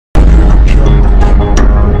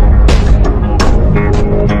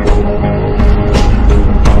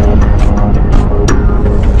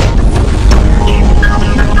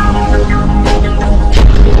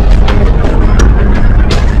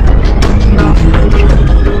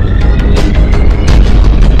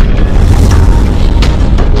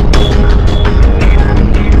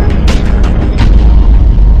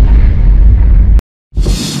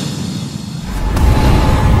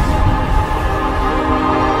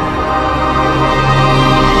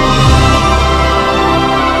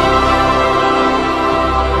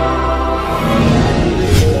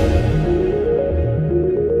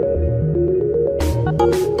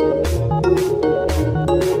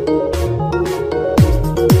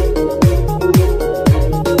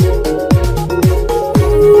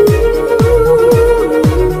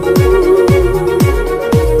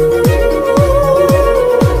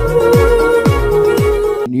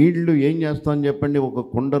చూస్తాను చెప్పండి, ఒక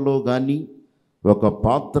కుండలో కానీ ఒక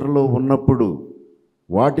పాత్రలో ఉన్నప్పుడు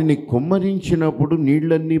వాటిని కుమ్మరించినప్పుడు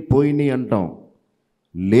నీళ్ళన్నీ పోయినాయి అంటాం.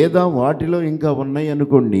 లేదా వాటిలో ఇంకా ఉన్నాయి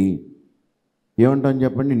అనుకోండి, ఏమంటాం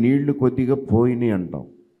చెప్పండి, నీళ్లు కొద్దిగా పోయినాయి అంటాం.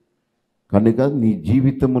 కనుక నీ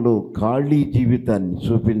జీవితంలో ఖాళీ జీవితాన్ని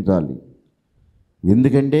చూపించాలి.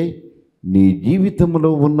 ఎందుకంటే నీ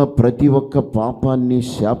జీవితంలో ఉన్న ప్రతి ఒక్క పాపాన్ని,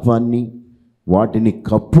 శాపాన్ని, వాటిని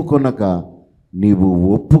కప్పుకొనక నీవు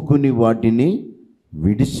ఒప్పుకుని వాటిని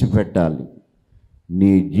విడిచిపెట్టాలి.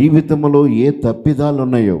 నీ జీవితంలో ఏ తప్పిదాలు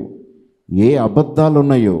ఉన్నాయో, ఏ అబద్ధాలు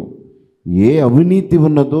ఉన్నాయో, ఏ అవినీతి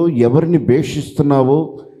ఉన్నదో, ఎవరిని ద్వేషిస్తున్నావో,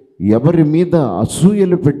 ఎవరి మీద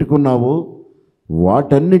అసూయలు పెట్టుకున్నావో,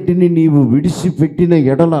 వాటన్నిటిని నీవు విడిచిపెట్టిన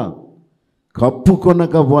ఎడల,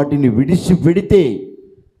 కప్పుకొనక వాటిని విడిచిపెడితే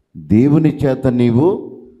దేవుని చేత నీవు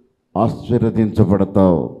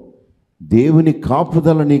ఆశీర్వదించబడతావు. దేవుని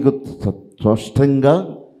కాపుదల నీకు స్పష్టంగా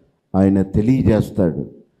ఆయన తెలియజేస్తాడు.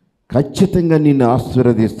 ఖచ్చితంగా నిన్ను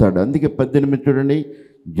ఆశీర్వదిస్తాడు. అందుకే 18 చూడండి,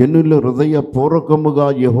 జనులు హృదయపూర్వకముగా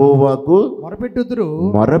యెహోవాకు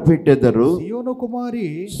మొరపెట్టెదరు.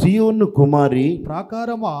 సియోను కుమారి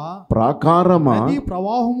ప్రాకారమా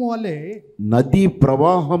నదీ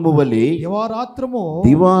ప్రవాహము వలె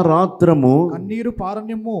దివారాత్రము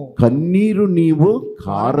కన్నీరు నీవు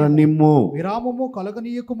కారనిమ్ము,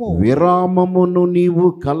 విరామమును నీవు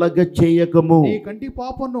కలగ చేయకము,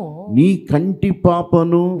 నీ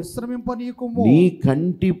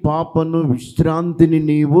కంటి పాపను విశ్రాంతిని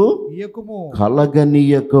నీవు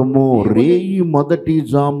కలగనీయకము, రేయి మొదటి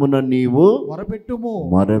జామున నీవు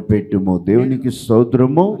మొరపెట్టుము. దేవునికి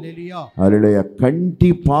స్తోత్రము. హల్లెలూయా. కంటి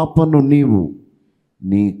పాపను నీవు,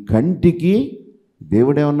 నీ కంటికి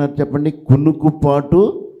దేవుడేమన్నారు చెప్పండి, కునుకుపాటు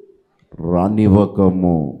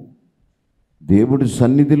రానివ్వకము. దేవుడి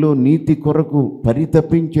సన్నిధిలో నీతి కొరకు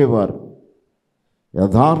పరితపించేవారు,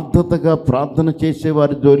 యథార్థతగా ప్రార్థన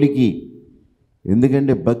చేసేవారి జోలికి,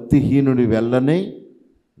 ఎందుకంటే భక్తిహీనుడు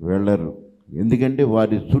వెళ్ళరు. ఎందుకంటే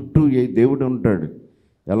వారి చుట్టూ ఏ దేవుడు ఉంటాడు.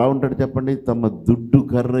 ఎలా ఉంటాడు చెప్పండి, తమ దుడ్డు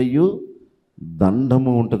కర్రయు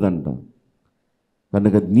దండము ఉంటుందంట.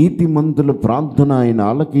 కనుక నీతిమంతుల ప్రార్థన ఆయన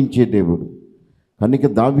ఆలకించే దేవుడు. కనుక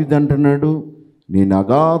దావీదు అంటున్నాడు, నేను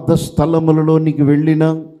అగాధ స్థలములలోనికి వెళ్ళిన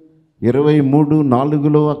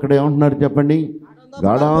 23:4 అక్కడ ఏమంటున్నారు చెప్పండి,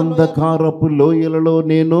 గాఢాంధకారపు లోయలలో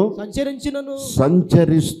నేను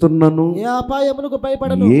సంచరిస్తున్నను,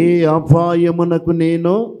 ఏ అపాయమునకు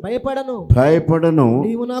నేను భయపడను.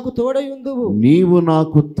 నీవు నాకు తోడై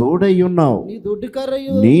ఉన్నావు,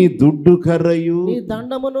 నీ దుడ్డు కర్రయు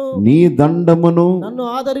నీ దండమును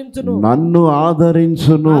నన్ను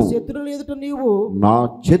ఆదరించును. నా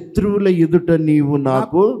శత్రువుల ఎదుట నీవు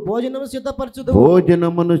నాకు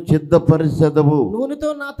భోజనమును సిద్ధపరచదవు.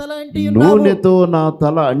 నూనెతో నా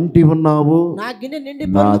తల అంటి ఉన్నావు, నా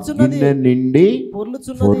గిన్నె నిండి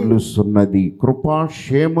పొర్లుచున్నది.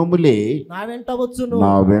 కృపాక్షేమములే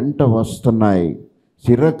నా వెంట వస్తున్నాయి.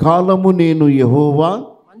 చిరకాలము నేను యెహోవా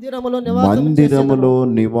మందిరములో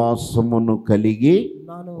నివాసమును కలిగి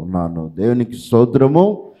ఉన్నాను. దేవునికి స్తోత్రము.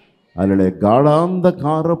 అలా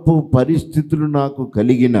గాఢాంధకారపు పరిస్థితులు నాకు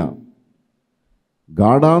కలిగిన,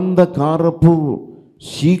 గాఢాంధకారపు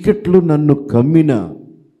చీకట్లు నన్ను కమ్మిన,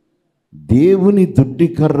 దేవుని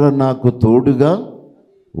దుడ్డికర్ర నాకు తోడుగా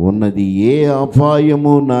ఉన్నది. ఏ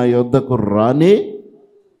అపాయము నా యొద్దకు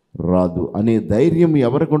రాదు అనే ధైర్యం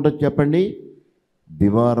ఎవరికి ఉంటుంది చెప్పండి,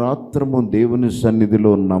 దివారాత్రము దేవుని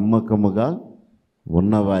సన్నిధిలో నమ్మకముగా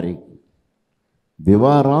ఉన్నవారికి,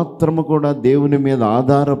 దివారాత్రము కూడా దేవుని మీద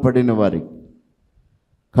ఆధారపడిన వారికి.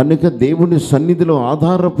 కనుక దేవుని సన్నిధిలో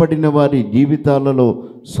ఆధారపడిన వారి జీవితాలలో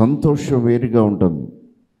సంతోషం వేరుగా ఉంటుంది.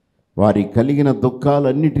 వారి కలిగిన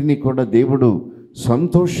దుఃఖాలన్నిటినీ కూడా దేవుడు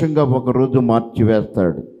సంతోషంగా ఒకరోజు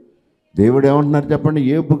మార్చివేస్తాడు. దేవుడు ఏమంటున్నారు చెప్పండి,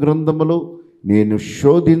 యోబు గ్రంథములో, నేను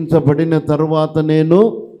శోధించబడిన తరువాత నేను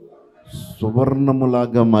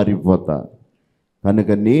సువర్ణములాగా మారిపోతా. కనుక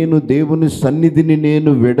నేను దేవుని సన్నిధిని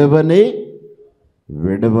నేను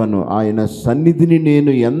విడవను. ఆయన సన్నిధిని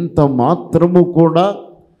నేను ఎంత మాత్రము కూడా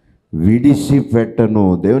విడిచిపెట్టను.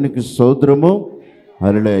 దేవునికి స్తోత్రము.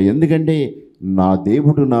 హల్లెలూయా. ఎందుకంటే నా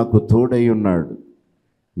దేవుడు నాకు తోడై ఉన్నాడు.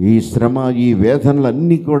 ఈ శ్రమ, ఈ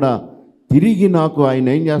వేదనలన్నీ కూడా తిరిగి నాకు ఆయన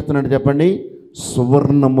ఏం చేస్తున్నాడు చెప్పండి,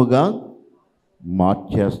 సువర్ణముగా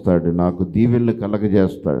మార్చేస్తాడు, నాకు దీవెనలు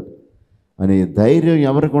కలగజేస్తాడు అనే ధైర్యం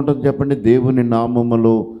ఎవరికి ఉంటుంది చెప్పండి, దేవుని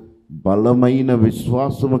నామములో బలమైన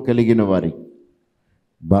విశ్వాసము కలిగిన వారికి.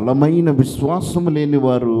 బలమైన విశ్వాసము లేని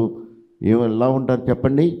వారు ఎలా ఉంటారు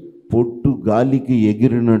చెప్పండి, పొట్టు గాలికి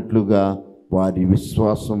ఎగిరినట్లుగా వారి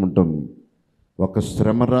విశ్వాసం ఉంటుంది. ఒక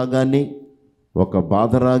శ్రమ రాగానే, ఒక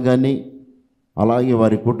బాధ రాగానే, అలాగే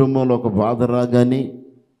వారి కుటుంబంలో ఒక బాధ రాగానే,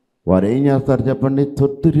 వారు ఏం చేస్తారు చెప్పండి?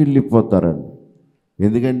 తొత్తురిల్లిపోతారండి.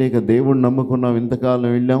 ఎందుకంటే ఇక దేవుడిని నమ్ముకున్నాం, ఇంతకాలం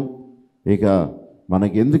వెళ్ళాం, ఇక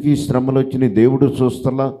మనకెందుకు ఈ శ్రమలు వచ్చినాయి? దేవుడు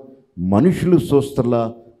చూస్తలా, మనుషులు చూస్తలా,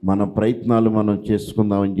 మన ప్రయత్నాలు మనం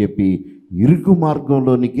చేసుకుందామని చెప్పి ఇరుకు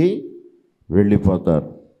మార్గంలోనికి వెళ్ళిపోతారు.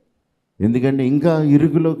 ఎందుకంటే ఇంకా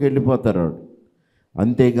ఇరుగులోకి వెళ్ళిపోతారు.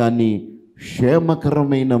 అంతేగాని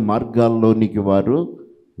క్షేమకరమైన మార్గాల్లోనికి వారు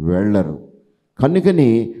వెళ్ళరు. కనుకని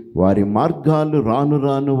వారి మార్గాలు రాను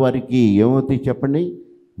రాను వారికి ఏమవుతాయి చెప్పండి?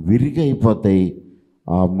 విరిగైపోతాయి.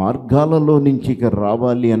 ఆ మార్గాలలో నుంచి ఇక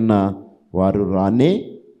రావాలి అన్న వారు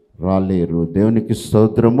రాలేరు. దేవునికి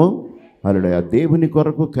స్తోత్రము. హల్లెలూయా. దేవుని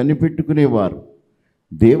కొరకు కనిపెట్టుకునేవారు,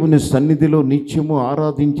 దేవుని సన్నిధిలో నిత్యము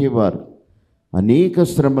ఆరాధించేవారు, అనేక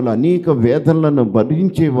శ్రమలు అనేక వేదనలను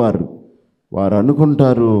భరించేవారు. వారు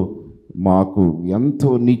అనుకుంటారు, మాకు ఎంతో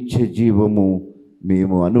నిత్య జీవము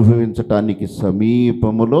మేము అనుభవించటానికి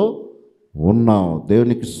సమీపములో ఉన్నాం.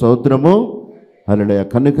 దేవునికి స్తోత్రము. హల్లెలూయా.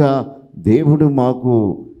 కనుక దేవుడు మాకు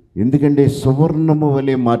ఎందుకంటే సువర్ణము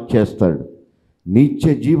వలె మార్చేస్తాడు, నిత్య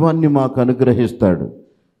జీవాన్ని మాకు అనుగ్రహిస్తాడు.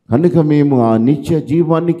 కనుక మేము ఆ నిత్య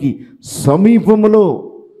జీవానికి సమీపములో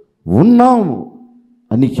ఉన్నాము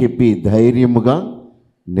అని చెప్పి ధైర్యముగా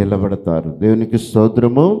నిలబడతారు. దేవునికి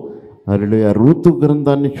స్తోత్రము. హల్లెలూయా. ఋతు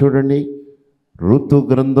గ్రంథాన్ని చూడండి. ఋతు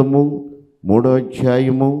గ్రంథము 3వ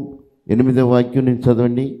అధ్యాయము 8వ వాక్యం నుంచి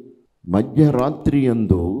చదవండి. మధ్యరాత్రి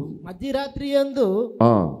యందు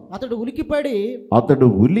అతడు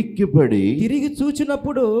ఉలిక్కిపడి తిరిగి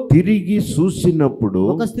చూసినప్పుడు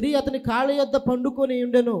ఒక స్త్రీ అతని కాళ్ళ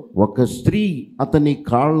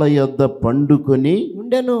యొద్ద పండుకొని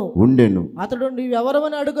ఉండెను.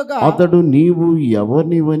 అతడు నీవు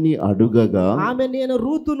ఎవరివని అడుగగా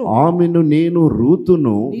ఆమెను నేను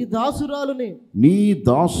రూతును నీ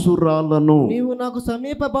దాసురాలను నీవు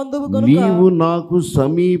నాకు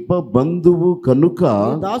సమీప బంధువు కనుక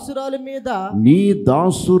నీ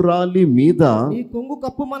దాసురాలి మీద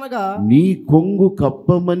నీ కొంగు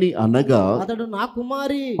కప్పమని అనగా అతడు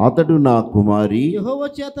నా కుమారి యెహోవా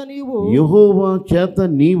చేత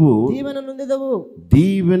నీవు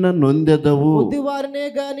దీవెన నొందెదవు.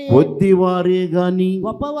 కొద్దివారే గాని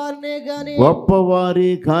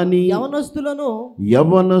గొప్పవారే కాని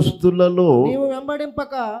యవనస్తులలో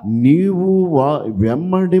నీవు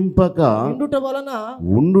వెంబడింపక ఉండుట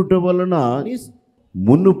వలన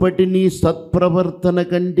మునుపటి నీ సత్ప్రవర్తన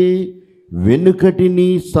కంటే వెనుకటి నీ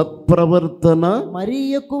సత్ప్రవర్తన మరీ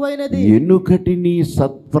ఎక్కువైనది. వెనుకటి నీ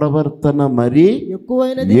సత్ప్రవర్తన మరీ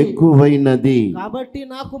ఎక్కువైనది.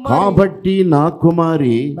 కాబట్టి నా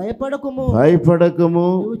కుమారి భయపడకము.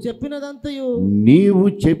 నీవు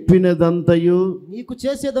చెప్పినదంతయు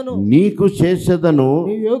నీకు చేసేదను.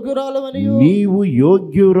 నీవు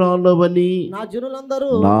యోగ్యురాలవని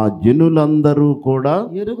నా జనులందరూ కూడా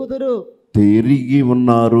తిరిగి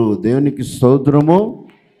ఉన్నారు. దేవునికి స్తోత్రము.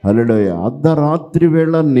 హల్లెలూయా. అర్ధరాత్రి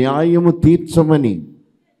వేళ న్యాయము తీర్చమని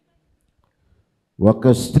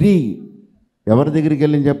ఒక స్త్రీ ఎవరి దగ్గరికి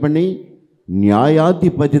వెళ్ళింది చెప్పండి?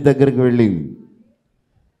 న్యాయాధిపతి దగ్గరికి వెళ్ళింది.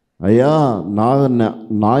 అయ్యా,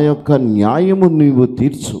 నా యొక్క న్యాయము నీవు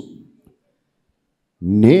తీర్చు,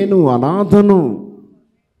 నేను అనాథను,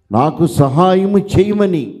 నాకు సహాయము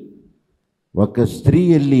చేయమని ఒక స్త్రీ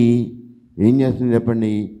వెళ్ళి ఏం చేస్తుంది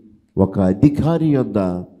చెప్పండి? ఒక అధికారి యొద్ద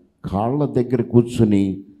కాళ్ళ దగ్గర కూర్చుని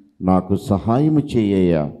నాకు సహాయము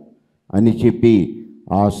చేయయ్యా అని చెప్పి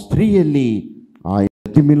ఆ స్త్రీ వెళ్ళి ఆ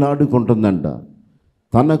ఎత్తిమిలాడుకుంటుందంట.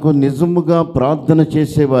 తనకు నిజముగా ప్రార్థన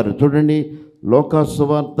చేసేవారు. చూడండి,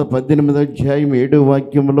 లోకాసువార్త 18వ అధ్యాయం 7వ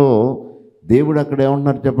వాక్యంలో దేవుడు అక్కడ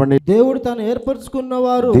ఏమంటున్నారు చెప్పండి? దేవుడు తాను ఏర్పరచుకున్న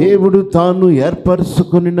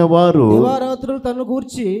వారు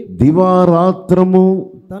దివారాత్రము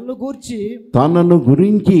తనను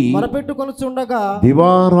గురించి మొరపెట్టుకొనుచుండగా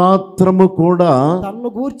దివారాత్రము కూడా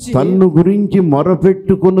తన్ను గురించి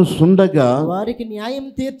మొరపెట్టుకొనుచుండగా వారికి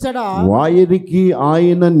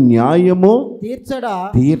ఆయన న్యాయము తీర్చడా.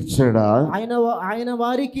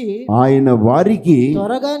 ఆయన వారికి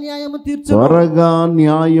త్వరగా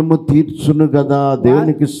న్యాయము తీర్చును కదా.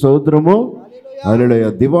 దేవునికి స్తోత్రము. హల్లెలూయా.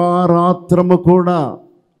 దివారాత్రము కూడా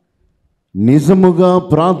నిజముగా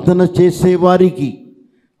ప్రార్థన చేసేవారికి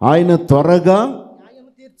ఆయన త్వరగా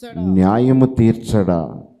న్యాయము తీర్చడా,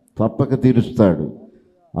 తప్పక తీరుస్తాడు.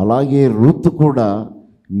 అలాగే రూతు కూడా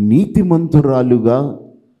నీతిమంతురాలుగా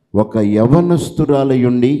ఒక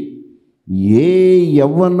యవ్వనస్తురాలయుండి ఏ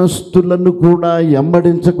యవ్వనస్తులను కూడా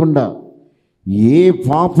వెంబడించకుండా, ఏ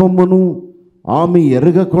పాపమును ఆమె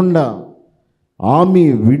ఎరగకుండా, ఆమె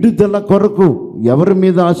విడుదల కొరకు ఎవరి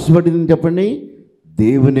మీద ఆశపడింది చెప్పండి?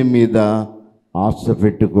 దేవుని మీద ఆశ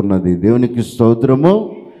పెట్టుకున్నది. దేవునికి స్తోత్రము.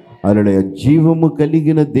 అలా జీవము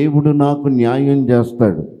కలిగిన దేవుడు నాకు న్యాయం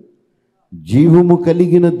చేస్తాడు. జీవము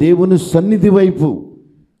కలిగిన దేవుని సన్నిధి వైపు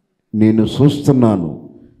నేను చూస్తున్నాను.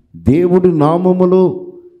 దేవుడి నామములో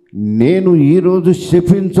నేను ఈరోజు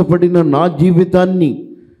శపించబడిన నా జీవితాన్ని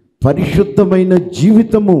పరిశుద్ధమైన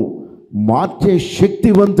జీవితము మార్చే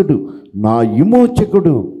శక్తివంతుడు నా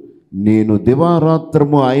విమోచకుడు. నేను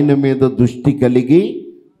దివారాత్రము ఆయన మీద దృష్టి కలిగి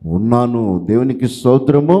ఉన్నాను. దేవునికి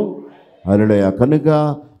స్తోత్రము. హల్లెలూయా. కనుక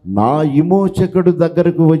నా విమోచకుడు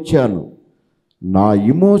దగ్గరకు వచ్చాను. నా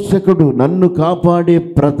విమోచకుడు నన్ను కాపాడే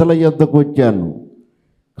ప్రజల యొద్దకు వచ్చాను.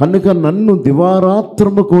 కనుక నన్ను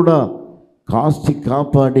దివారాత్రము కూడా కాచి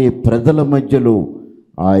కాపాడే ప్రజల మధ్యలో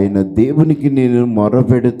ఆయన దేవునికి నేను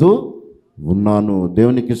మొరపెడుతూ ఉన్నాను.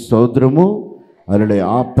 దేవునికి స్తోత్రము. హల్లెలూయా.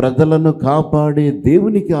 ఆ ప్రజలను కాపాడే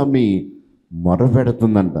దేవునికి ఆమె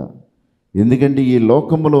మొరపెడుతుందంట. ఎందుకంటే ఈ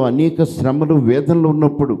లోకంలో అనేక శ్రమలు వేదనలు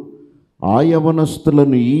ఉన్నప్పుడు ఆ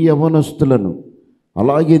యవనస్తులను ఈ యవనస్తులను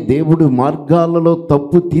అలాగే దేవుడి మార్గాలలో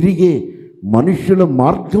తప్పు తిరిగే మనుషుల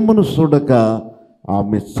మార్గమును చూడక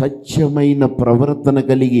ఆమె సత్యమైన ప్రవర్తన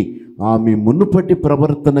కలిగి ఆమె మునుపటి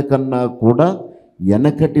ప్రవర్తన కన్నా కూడా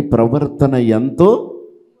వెనకటి ప్రవర్తన ఎంతో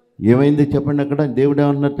ఏమైంది చెప్పండి. అక్కడ దేవుడు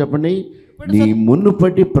ఏమన్నారు చెప్పండి. నీ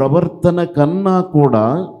మునుపటి ప్రవర్తన కన్నా కూడా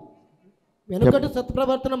వెనుకటి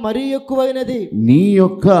సత్ప్రవర్తన మరీ ఎక్కువైనది. నీ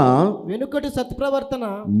యొక్క వెనుకటి సత్ప్రవర్తన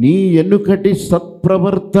నీ వెనుకటి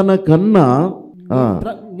సత్ప్రవర్తన కన్నా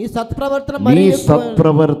నీ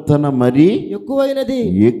సత్ప్రవర్తన మరీ ఎక్కువైనది.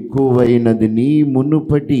 నీ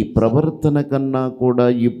మునుపటి ప్రవర్తన కన్నా కూడా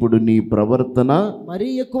ఇప్పుడు నీ ప్రవర్తన మరీ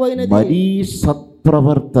ఎక్కువైనది. మరీ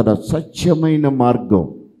సత్ప్రవర్తన సత్యమైన మార్గం.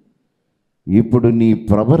 ఇప్పుడు నీ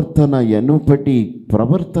ప్రవర్తన ఎనుపటి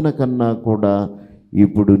ప్రవర్తన కన్నా కూడా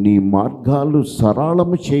ఇప్పుడు నీ మార్గాలు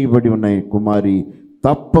సరళము చేయబడి ఉన్నాయి. కుమారి,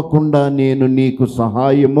 తప్పకుండా నేను నీకు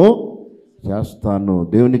సహాయము చేస్తాను.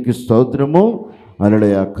 దేవునికి స్తోత్రము.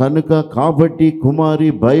 హల్లెలూయా. కనుక కాబట్టి కుమారి,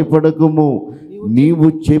 భయపడకుము. నీవు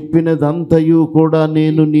చెప్పినదంతయు కూడా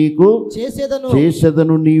నేను నీకు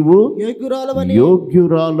చేసేదను. నీవు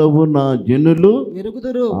యోగ్యురాలవు నా జనులు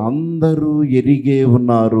అందరూ ఎరిగే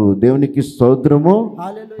ఉన్నారు. దేవునికి స్తోత్రము.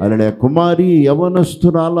 హల్లెలూయా. కుమారి,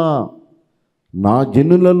 యవనస్తురాలా, నా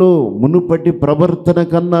జనులలో మునుపటి ప్రవర్తన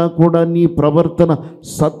కన్నా కూడా నీ ప్రవర్తన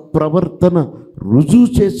సత్ప్రవర్తన రుజువు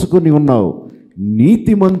చేసుకుని ఉన్నావు.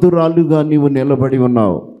 నీతిమంతురాలుగా నీవు నిలబడి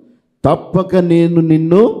ఉన్నావు. తప్పక నేను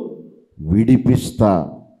నిన్ను విడిపిస్తా.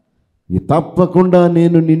 తప్పకుండా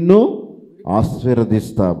నేను నిన్ను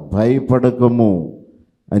ఆశీర్వదిస్తా. భయపడకము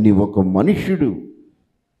అని ఒక మనుష్యుడు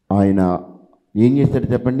ఆయన ఏం చేశాడు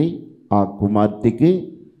చెప్పండి. ఆ కుమార్తెకి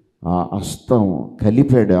ఆ హస్తం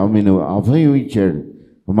కలిపాడు. ఆమెను అభయం ఇచ్చాడు.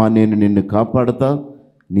 అమ్మా, నేను నిన్ను కాపాడుతా,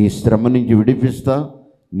 నీ శ్రమ నుంచి విడిపిస్తా,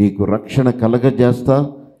 నీకు రక్షణ కలగజేస్తా,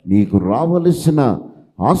 నీకు రావలసిన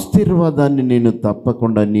ఆశీర్వాదాన్ని నేను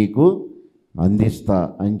తప్పకుండా నీకు అందిస్తా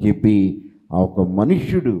అని చెప్పి ఆ ఒక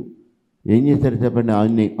మనుష్యుడు ఏం చేశాడు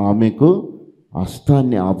చెప్పండి. ఆమెకు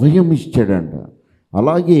హస్తాన్ని అభయం ఇచ్చాడంట.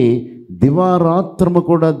 అలాగే దివారాత్రము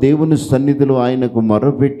కూడా దేవుని సన్నిధిలో ఆయనకు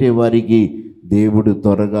మొరపెట్టే వారికి దేవుడు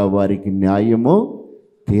త్వరగా వారికి న్యాయము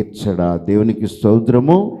తీర్చడా. దేవునికి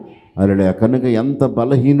స్తోత్రము. హల్లెలూయా. కనుక ఎంత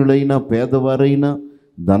బలహీనులైనా, పేదవారైనా,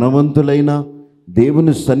 ధనవంతులైనా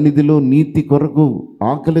దేవుని సన్నిధిలో నీతి కొరకు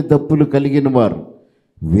ఆకలి దప్పులు కలిగిన వారు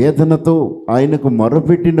వేదనతో ఆయనకు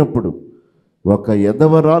మొరపెట్టినప్పుడు ఒక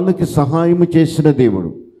ఎదవరాలకి సహాయం చేసిన దేవుడు,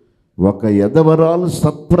 ఒక ఎదవరాలు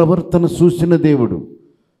సత్ప్రవర్తన చూసిన దేవుడు,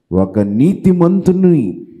 ఒక నీతిమంతుని,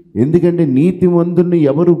 ఎందుకంటే నీతిమంతుని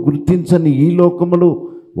ఎవరు గుర్తించని ఈ లోకములో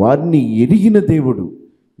వారిని ఎరిగిన దేవుడు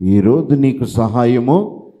ఈరోజు నీకు సహాయము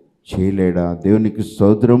చేయలేడా. దేవునికి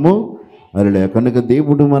స్తోత్రము. హల్లెలూయా. కనుక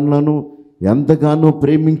దేవుడు మనలను ఎంతగానో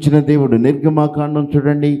ప్రేమించిన దేవుడు. నిర్గమాకాండం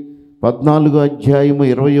చూడండి, 14వ అధ్యాయము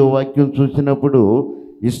 20వ వాక్యం చూసినప్పుడు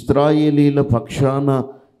ఇశ్రాయేలీల పక్షాన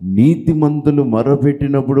నీతిమంతులు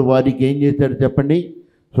మొరపెట్టినప్పుడు వారికి ఏం చేశాడు చెప్పండి.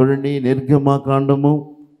 చూడండి, నిర్గమాకాండము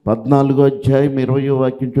 14వ అధ్యాయం 20వ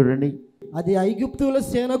వాక్యం చూడండి. అది ఐగుప్తుల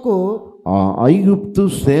సేనకు, ఆ ఐగుప్తు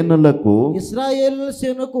సేనలకు, ఇశ్రాయేలు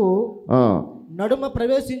సేనకు నడుమ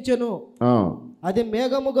ప్రవేశించెను. అది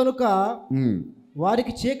మేఘము గనుక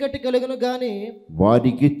వారికి చీకటి కలిగను గాని,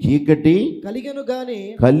 వారికి చీకటి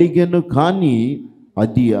కలిగెను కానీ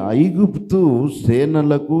అది ఐగుప్తు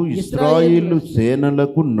సేనలకు ఇశ్రాయేలు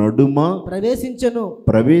సేనలకు నడుమ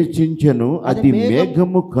ప్రవేశించెను. అది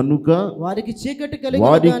మేఘము కనుక వారికి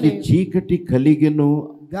చీకటి కలిగెను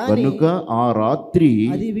కనుక ఆ రాత్రి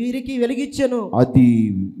అది వీరికి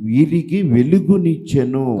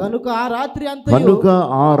వెలుగునిచ్చెను. కనుక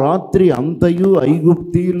ఆ రాత్రి అంతయు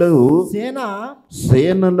ఐగుప్తీయులు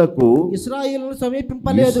సేనలకు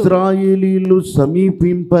ఇశ్రాయేలీయులు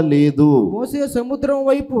సమీపింపలేదు. మోషే సముద్రం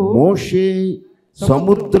వైపు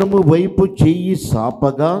సముద్రము వైపు చెయ్యి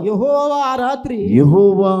సాపగా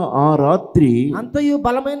యెహోవా ఆ రాత్రి అంతయు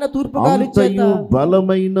బలమైన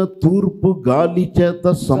తూర్పు గాలి చేత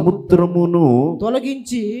సముద్రమును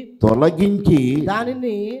తొలగించి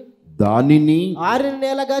దానిని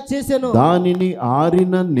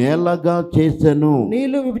ఆరిన నేలగా చేసెను.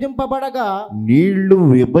 నీళ్లు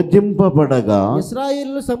విభజింపబడగా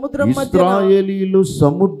ఇశ్రాయేలీయులు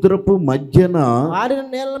సముద్రపు మధ్యన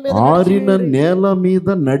ఆరిన నేల మీద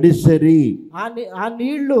నడిసరి. ఆ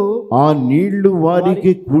నీళ్లు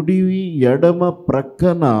వారికి కుడి ఎడమ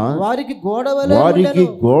ప్రక్కన వారికి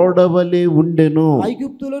గోడవలే ఉండెను.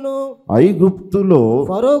 ఐగుప్తులో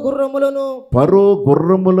ఫరో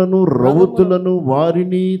గుర్రములను రౌతులను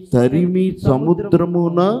వారిని తరిమి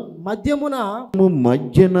సముద్రమున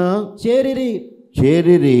మధ్యన చేరిరి.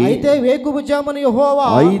 అయితే వేకువజామున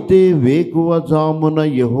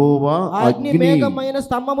యెహోవా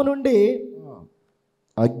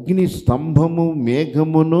అగ్ని స్తంభము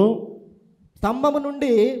మేఘమును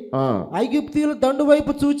నుండి ఐగుప్తీయుల దండు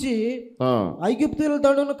వైపు చూచి ఐగుప్తీయుల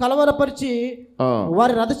దండును కలవరపరిచి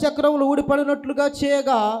వారి రథచక్రములు ఊడిపడినట్లుగా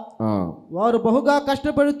చేయగా వారు బహుగా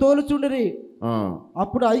కష్టపడి తోలుచుండిరి.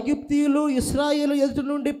 అప్పుడు ఐగుప్తీయులు ఇశ్రాయేలు ఎదుటి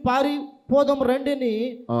నుండి పారిపోదాం రండిని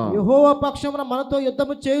యెహోవా పక్షమున మనతో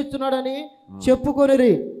యుద్ధము చేయుచున్నాడని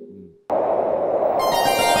చెప్పుకొనిరి.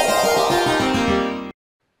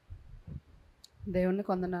 దేవుని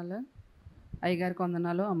కొందనాలు, అయ్యగారికి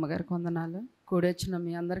వందనాలు, అమ్మగారికి వందనాలు, కూడి వచ్చిన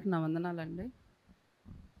మీ అందరికి నా వందనాలండి.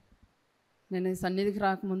 నేను ఈ సన్నిధికి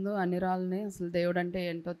రాకముందు అన్ని రాళ్ళని అసలు దేవుడు అంటే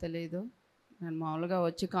ఏంటో తెలియదు. నేను మామూలుగా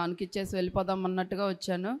వచ్చి కానుకిచ్చేసి వెళ్ళిపోదాం అన్నట్టుగా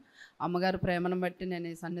వచ్చాను. అమ్మగారి ప్రేమను బట్టి నేను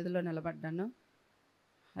ఈ సన్నిధిలో నిలబడ్డాను.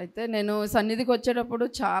 అయితే నేను సన్నిధికి వచ్చేటప్పుడు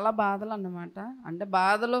చాలా బాధలు అన్నమాట. అంటే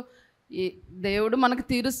బాధలు ఈ దేవుడు మనకు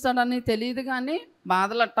తీరుస్తాడని తెలియదు, కానీ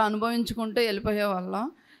బాధలు అట్టా అనుభవించుకుంటూ వెళ్ళిపోయే వాళ్ళం.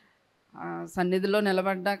 సన్నిధిలో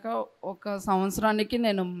నిలబడ్డాక ఒక సంవత్సరానికి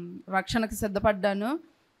నేను రక్షణకి సిద్ధపడ్డాను.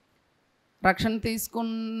 రక్షణ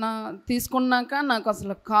తీసుకున్నాక నాకు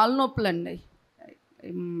అసలు కాలు నొప్పులండి.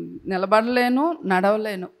 నిలబడలేను,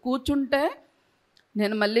 నడవలేను. కూర్చుంటే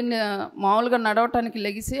నేను మళ్ళీ మామూలుగా నడవటానికి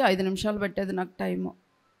లెగిసి 5 నిమిషాలు పెట్టేది నాకు టైము.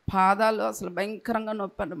 పాదాలు అసలు భయంకరంగా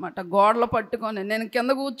నొప్పి అన్నమాట. గోడలు పట్టుకొని నేను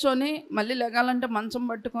కింద కూర్చొని మళ్ళీ లెగాలంటే మంచం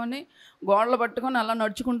పట్టుకొని గోడలు పట్టుకొని అలా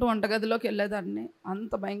నడుచుకుంటూ వంటగదిలోకి వెళ్ళేదాన్ని.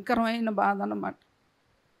 అంత భయంకరమైన బాధ అన్నమాట.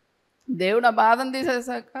 దేవుడు ఆ బాధను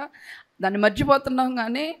తీసేశాక దాన్ని మర్చిపోతున్నాం,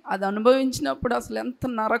 కానీ అది అనుభవించినప్పుడు అసలు ఎంత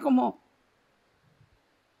నరకమో.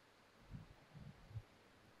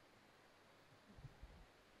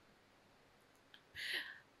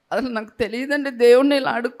 అసలు నాకు తెలియదండి దేవుడిని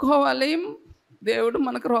ఇలా అడుక్కోవాలి, దేవుడు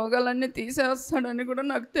మనకు రోగాలన్నీ తీసేస్తాడని కూడా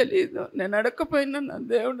నాకు తెలియదు. నేను అడగకపోయినా నా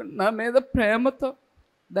దేవుడు నా మీద ప్రేమతో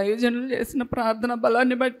దైవజనులు చేసిన ప్రార్థన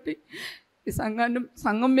బలాన్ని బట్టి ఈ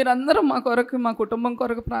సంఘం మీరందరూ మా కొరకు, మా కుటుంబం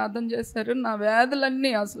కొరకు ప్రార్థన చేశారు. నా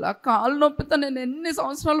వ్యాధులన్నీ అసలు ఆ కాలు నొప్పితో నేను ఎన్ని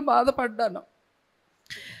సంవత్సరాలు బాధపడ్డాను.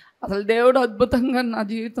 అసలు దేవుడు అద్భుతంగా నా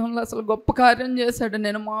జీవితంలో అసలు గొప్ప కార్యం చేశాడు.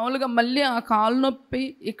 నేను మామూలుగా మళ్ళీ ఆ కాలు నొప్పి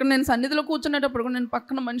ఇక్కడ నేను సన్నిధిలో కూర్చునేటప్పుడు కూడా నేను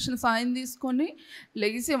పక్కన మనిషిని సాయం తీసుకొని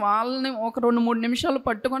లెగిసి వాళ్ళని ఒక 2-3 నిమిషాలు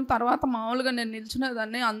పట్టుకొని తర్వాత మామూలుగా నేను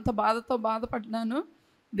నిల్చునేదాన్ని. అంత బాధతో బాధపడ్డాను.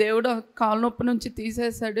 దేవుడు ఆ కాలు నొప్పి నుంచి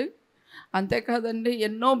తీసేశాడు. అంతేకాదండి,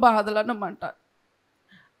 ఎన్నో బాధలు అన్నమాట.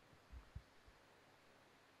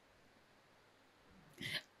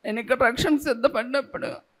 నేను ఇక్కడ రక్షణకు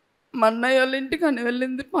సిద్ధపడినప్పుడు మా అన్నయ్య వాళ్ళ ఇంటికి అని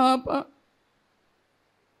వెళ్ళింది పాప.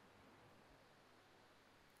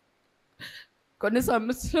 కొన్ని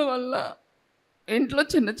సమస్యల వల్ల ఇంట్లో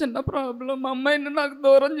చిన్న చిన్న ప్రాబ్లం, అమ్మాయిని నాకు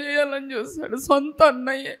దూరం చేయాలని చూశాడు సొంత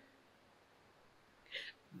అన్నయ్యే.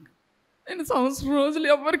 నేను సంవత్సరం రోజులు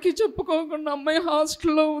ఎవరికి చెప్పుకోకుండా అమ్మాయి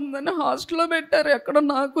హాస్టల్లో ఉందని హాస్టల్లో పెట్టారు, ఎక్కడ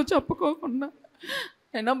నాకు చెప్పుకోకుండా.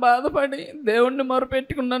 అయినా బాధపడి దేవుణ్ణి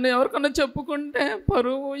మొరపెట్టుకున్నాను. ఎవరికన్నా చెప్పుకుంటే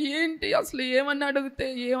పరువు ఏంటి, అసలు ఏమని అడిగితే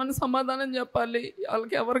ఏమని సమాధానం చెప్పాలి,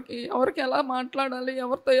 ఎవరికి ఎలా మాట్లాడాలి,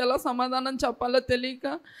 ఎవరితో ఎలా సమాధానం చెప్పాలో తెలియక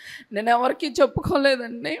నేను ఎవరికి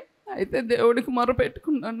చెప్పుకోలేదండి. అయితే దేవుడికి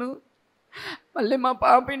మొరపెట్టుకున్నాను. మళ్ళీ మా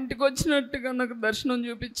పాప ఇంటికి వచ్చినట్టుగా నాకు దర్శనం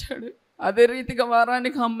చూపించాడు. అదే రీతిగా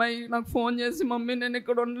వారానికి అమ్మాయి నాకు ఫోన్ చేసి, మమ్మీ నేను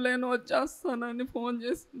ఇక్కడ ఉండలేను వచ్చేస్తానని ఫోన్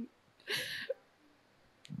చేసింది.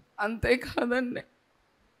 అంతేకాదండి,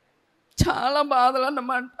 చాలా బాధలు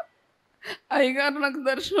అన్నమాట. అయ్యగారు నాకు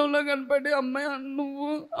దర్శనంలో కనపడి,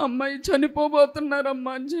 అమ్మాయి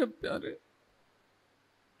చనిపోబోతున్నారమ్మా అని చెప్పారు.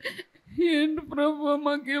 ఏంటి ప్రభు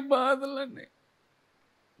మాకు బాధలని,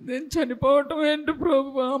 నేను చనిపోవటం ఏంటి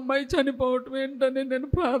ప్రభు, అమ్మాయి చనిపోవటం ఏంటని నేను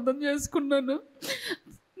ప్రార్థన చేసుకున్నాను.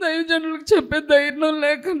 దైవజనులకు చెప్పే ధైర్యం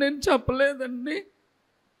లేక నేను చెప్పలేదండి.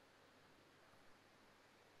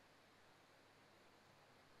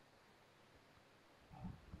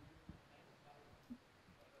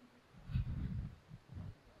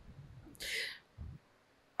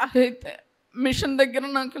 అయితే మిషన్ దగ్గర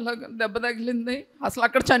నాకు ఇలాగ దెబ్బ తగిలింది. అసలు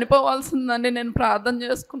అక్కడ చనిపోవాల్సిందని నేను ప్రార్థన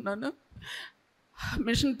చేసుకున్నాను.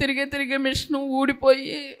 మిషన్ తిరిగే మిషన్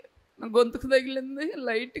ఊడిపోయి గొంతుకు తగిలింది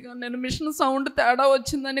లైట్గా. నేను మిషన్ సౌండ్ తేడా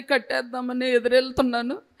వచ్చిందని కట్టేద్దామని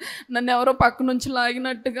ఎదురెళ్తున్నాను. నన్ను ఎవరో పక్క నుంచి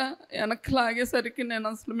లాగినట్టుగా వెనక్కి లాగేసరికి నేను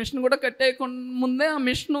అసలు మిషన్ కూడా కట్టేయకుండా ముందే ఆ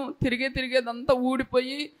మిషను తిరిగేదంతా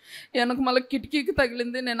ఊడిపోయి వెనక మళ్ళీ కిటికీకి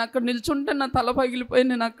తగిలింది. నేను అక్కడ నిల్చుంటే నా తల పగిలిపోయి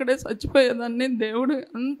నేను అక్కడే చచ్చిపోయేదాన్ని. దేవుడు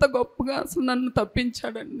అంత గొప్పగా అసలు నన్ను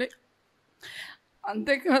తప్పించాడండి.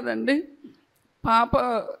 అంతేకాదండి, పాప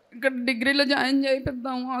ఇక్కడ డిగ్రీలో జాయిన్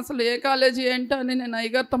చేయిద్దాము, అసలు ఏ కాలేజీ ఏంటో అని నేను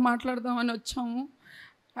అయ్యగారితో మాట్లాడదామని వచ్చాము.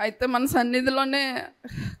 అయితే మన సన్నిధిలోనే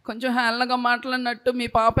కొంచెం హేళనగా మాట్లాడినట్టు, మీ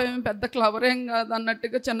పాప ఏమి పెద్ద క్లవర్ ఏం కాదు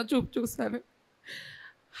అన్నట్టుగా చిన్న చూపు చూశారు.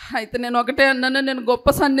 అయితే నేను ఒకటే అన్నాను, నేను గొప్ప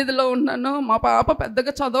సన్నిధిలో ఉన్నాను, మా పాప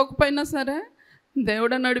పెద్దగా చదవకపోయినా సరే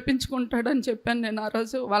దేవుడు నడిపించుకుంటాడని చెప్పాను నేను ఆ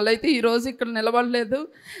రోజు. వాళ్ళైతే ఈరోజు ఇక్కడ నిలబడలేదు.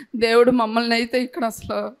 దేవుడు మమ్మల్ని అయితే ఇక్కడ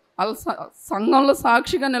అసలు వాళ్ళ సంఘంలో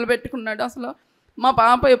సాక్షిగా నిలబెట్టుకున్నాడు. అసలు మా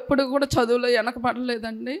పాప ఎప్పుడు కూడా చదువులో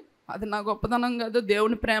వెనకపడలేదండి. అది నా గొప్పతనం కాదు,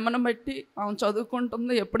 దేవుని ప్రేమను బట్టి ఆమె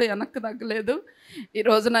చదువుకుంటుంది, ఎప్పుడు వెనక్కి తగ్గలేదు. ఈ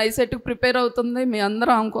రోజున ఐసెట్కి ప్రిపేర్ అవుతుంది. మీ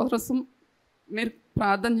అందరూ ఆమె కోసం మీరు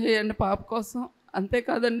ప్రార్థన చేయండి, పాప కోసం.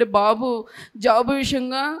 అంతేకాదండి, బాబు జాబ్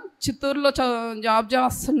విషయంగా చిత్తూరులో జాబ్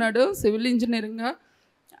చేస్తున్నాడు సివిల్ ఇంజనీరింగ్గా.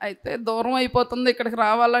 అయితే దూరం అయిపోతుంది, ఇక్కడికి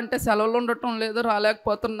రావాలంటే సెలవులు ఉండటం లేదు,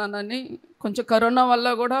 రాలేకపోతున్నానని. కొంచెం కరోనా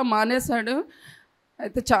వల్ల కూడా మానేశాడు.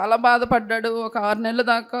 అయితే చాలా బాధపడ్డాడు. ఒక 6 నెలల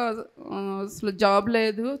దాకా అసలు జాబ్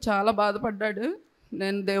లేదు, చాలా బాధపడ్డాడు.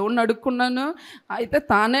 నేను దేవుణ్ణి అడుక్కున్నాను. అయితే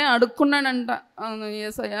తానే అడుక్కున్నాడంట,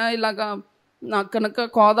 యేసయ్యా ఇలాగా నాకు కనుక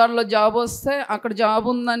కోదాడలో జాబ్ వస్తే, అక్కడ జాబ్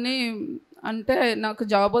ఉందని అంటే నాకు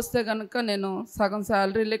జాబ్ వస్తే కనుక నేను సగం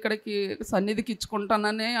శాలరీలు ఇక్కడికి సన్నిధికి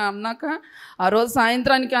ఇచ్చుకుంటానని అన్నాక ఆ రోజు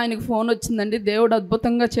సాయంత్రానికి ఆయనకి ఫోన్ వచ్చిందండి. దేవుడు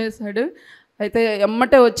అద్భుతంగా చేశాడు. అయితే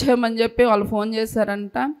ఎమ్మటే వచ్చేయమని చెప్పి వాళ్ళు ఫోన్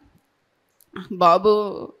చేశారంట. బాబు,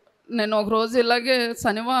 నేను ఒకరోజు ఇలాగే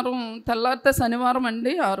శనివారం తెల్లారితే శనివారం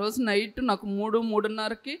అండి, ఆ రోజు నైట్ నాకు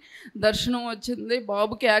 3:30కి దర్శనం వచ్చింది.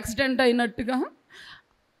 బాబుకి యాక్సిడెంట్ అయినట్టుగా.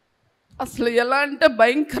 అసలు ఎలా అంటే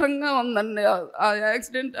భయంకరంగా ఉందండి ఆ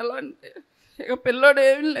యాక్సిడెంట్. ఎలా అంటే ఇక పిల్లోడు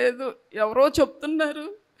ఏమీ లేదు, ఎవరో చెప్తున్నారు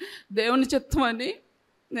దేవుని చిత్తం అని.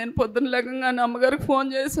 నేను పొద్దున్న లేకంగానే అమ్మగారికి ఫోన్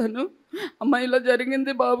చేశాను, అమ్మ ఇలా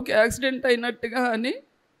జరిగింది, బాబుకి యాక్సిడెంట్ అయినట్టుగా అని.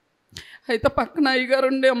 అయితే పక్కన అయ్యగారు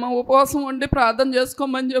ఉండి, అమ్మ ఉపవాసం ఉండి ప్రార్థన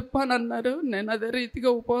చేసుకోమని చెప్పాను అన్నారు. నేను అదే రీతిగా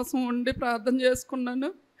ఉపవాసం ఉండి ప్రార్థన చేసుకున్నాను.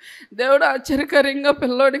 దేవుడు ఆశ్చర్యకరంగా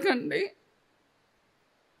పిల్లోడికండి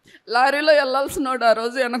లారీలో వెళ్ళాల్సినాడు. ఆ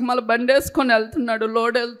రోజు వెనక మళ్ళీ బండి వేసుకొని వెళ్తున్నాడు,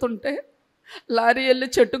 లోడ్ వెళ్తుంటే లారీ వెళ్ళి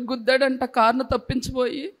చెట్టుకు గుద్దాడంట, కారును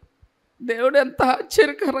తప్పించిపోయి. దేవుడు ఎంత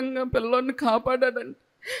ఆశ్చర్యకరంగా పిల్లోడిని కాపాడాడంట.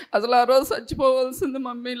 అసలు ఆ రోజు చచ్చిపోవాల్సింది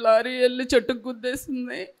మమ్మీ, లారీ వెళ్ళి చెట్టుకు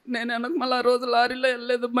గుద్దేసింది. నేను వెనక మళ్ళీ ఆ రోజు లారీలో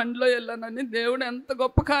వెళ్ళలేదు, బండిలో వెళ్ళానని. దేవుడు ఎంత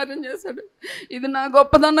గొప్ప కార్యం చేశాడు. ఇది నా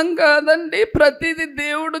గొప్పదనం కాదండి, ప్రతిదీ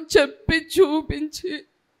దేవుడు చెప్పి చూపించి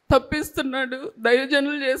తప్పిస్తున్నాడు.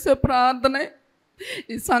 దైవజనులు చేసే ప్రార్థనే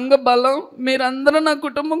ఈ సంఘ బలం. మీరందరూ నా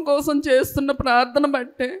కుటుంబం కోసం చేస్తున్న ప్రార్థన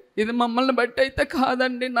బట్టే, ఇది మమ్మల్ని బట్టి అయితే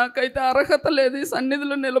కాదండి. నాకైతే అర్హత లేదు ఈ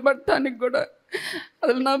సన్నిధిలో నిలబడటానికి కూడా.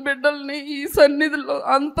 అసలు నా బిడ్డల్ని ఈ సన్నిధిలో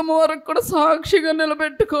అంతం వరకు కూడా సాక్షిగా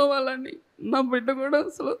నిలబెట్టుకోవాలని, నా బిడ్డ కూడా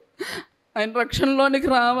అసలు ఆయన రక్షణలోనికి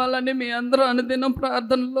రావాలని మీ అందరూ అనుదినం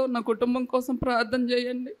ప్రార్థనలో నా కుటుంబం కోసం ప్రార్థన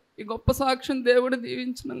చేయండి. ఈ గొప్ప సాక్ష్యం దేవుడు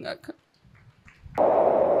దీవించును గాక.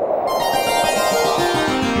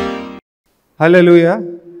 హల్లెలూయా.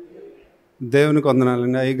 దేవునికి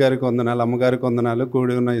వందనాలండి, అయ్యగారికి వందనాలు, అమ్మగారికి వందనాలు,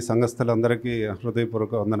 కూడి ఉన్న ఈ సంఘస్థులందరికీ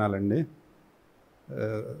హృదయపూర్వక వందనాలండి.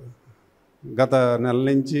 గత నెల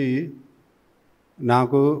నుంచి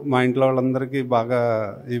నాకు మా ఇంట్లో వాళ్ళందరికీ బాగా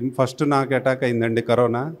ఫస్ట్ నాకు అటాక్ అయిందండి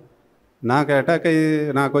కరోనా.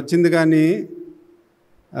 నాకు వచ్చింది కానీ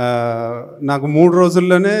నాకు 3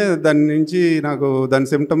 రోజుల్లోనే దాని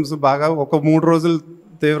సిమ్టమ్స్ బాగా ఒక 3 రోజులు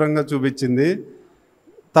తీవ్రంగా చూపించింది.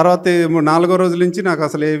 తర్వాత 4వ రోజు నుంచి నాకు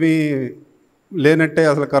అసలు ఏమీ లేనట్టే,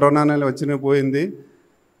 అసలు కరోనా అనేది వచ్చిన పోయింది.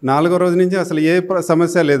 4వ రోజు నుంచి అసలు ఏ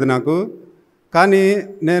సమస్య లేదు నాకు. కానీ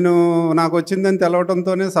నాకు వచ్చిందని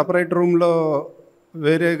తెలవటంతోనే సపరేట్ రూమ్లో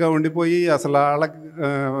వేరేగా ఉండిపోయి అసలు వాళ్ళకి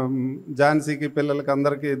ఝాన్సీకి పిల్లలకి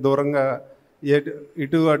అందరికీ దూరంగా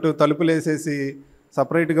ఇటు అటు తలుపులు వేసేసి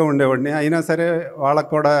సపరేట్గా ఉండేవాడిని. అయినా సరే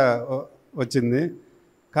వాళ్ళకు కూడా వచ్చింది.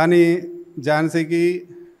 కానీ ఝాన్సీకి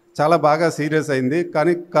చాలా బాగా సీరియస్ అయింది.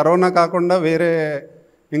 కానీ కరోనా కాకుండా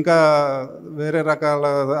ఇంకా వేరే రకాల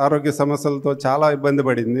ఆరోగ్య సమస్యలతో చాలా ఇబ్బంది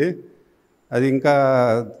పడింది. అది ఇంకా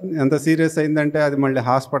ఎంత సీరియస్ అయిందంటే అది మళ్ళీ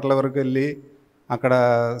హాస్పిటల్ వరకు వెళ్ళి అక్కడ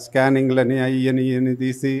స్కానింగ్లని అయ్యని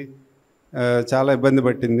తీసి చాలా ఇబ్బంది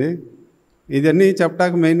పట్టింది. ఇదన్నీ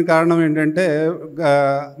చెప్పడానికి మెయిన్ కారణం ఏంటంటే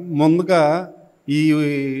ముందుగా ఈ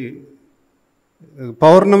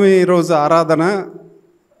పౌర్ణమి రోజు ఆరాధన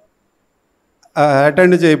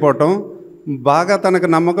అటెండ్ చేయకపోవటం, బాగా తనకు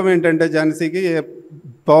నమ్మకం ఏంటంటే ఝాన్సీకి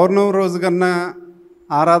పౌర్ణమి రోజు కన్నా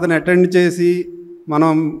ఆరాధన అటెండ్ చేసి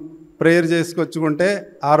మనం ప్రేయర్ చేసుకొచ్చుకుంటే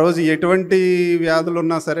ఆ రోజు ఎటువంటి వ్యాధులు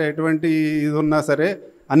ఉన్నా సరే, ఎటువంటి ఇది ఉన్నా సరే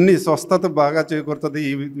అన్ని స్వస్థత బాగా చేకూరుతుంది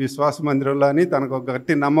ఈ విశ్వాస మందిరంలో అని తనకు ఒక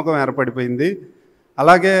గట్టి నమ్మకం ఏర్పడిపోయింది.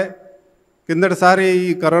 అలాగే కిందటిసారి ఈ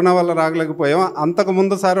కరోనా వల్ల రాగలేకపోయాం, అంతకు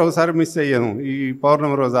ముందుసారి ఒకసారి మిస్ అయ్యాము ఈ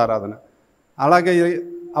పౌర్ణమి రోజు ఆరాధన. అలాగే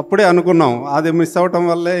అప్పుడే అనుకున్నాం అది మిస్ అవటం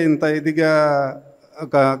వల్లే ఇంత ఇదిగా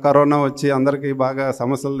కరోనా వచ్చి అందరికీ బాగా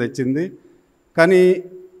సమస్యలు తెచ్చింది. కానీ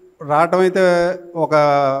రావటం అయితే ఒక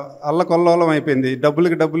అల్లకొల్లోలం అయిపోయింది,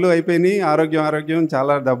 డబ్బులకి డబ్బులు అయిపోయినాయి, ఆరోగ్యం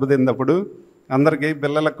చాలా దెబ్బతింది. అప్పుడు అందరికీ,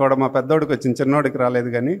 పిల్లలకు కూడా, మా పెద్దోడికి వచ్చింది, చిన్నోడికి రాలేదు,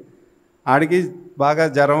 కానీ ఆడికి బాగా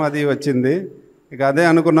జ్వరం అది వచ్చింది. ఇక అదే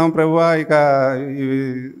అనుకున్నాం, ప్రభువా ఇక ఈ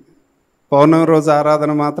పౌర్ణమి రోజు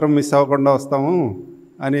ఆరాధన మాత్రం మిస్ అవ్వకుండా వస్తాము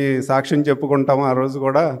అని సాక్ష్యం చెప్పుకుంటాము. ఆ రోజు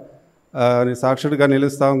కూడా సాక్షుడిగా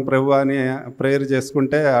నిలుస్తాము ప్రభువా అని ప్రేయర్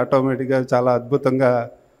చేసుకుంటే ఆటోమేటిక్గా చాలా అద్భుతంగా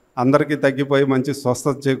అందరికీ తగ్గిపోయి మంచి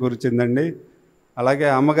స్వస్థత చేకూర్చిందండి. అలాగే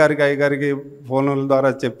అమ్మగారికి, అయ్యగారికి ఫోన్ల ద్వారా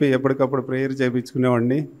చెప్పి ఎప్పటికప్పుడు ప్రేయర్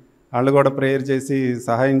చేయించుకునేవాడిని. వాళ్ళు కూడా ప్రేయర్ చేసి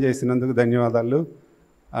సహాయం చేసినందుకు ధన్యవాదాలు.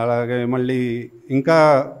 అలాగే మళ్ళీ ఇంకా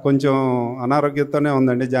కొంచెం అనారోగ్యంతోనే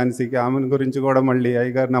ఉందండి ఝాన్సీకి. ఆమెను గురించి కూడా మళ్ళీ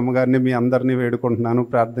అయ్యగారిని, అమ్మగారిని, మీ అందరినీ వేడుకుంటున్నాను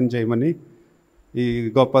ప్రార్థన చేయమని. ఈ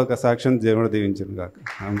గొప్ప సాక్ష్యం దేవుడు దీవించును గాక.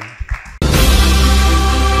 ఆమేన్.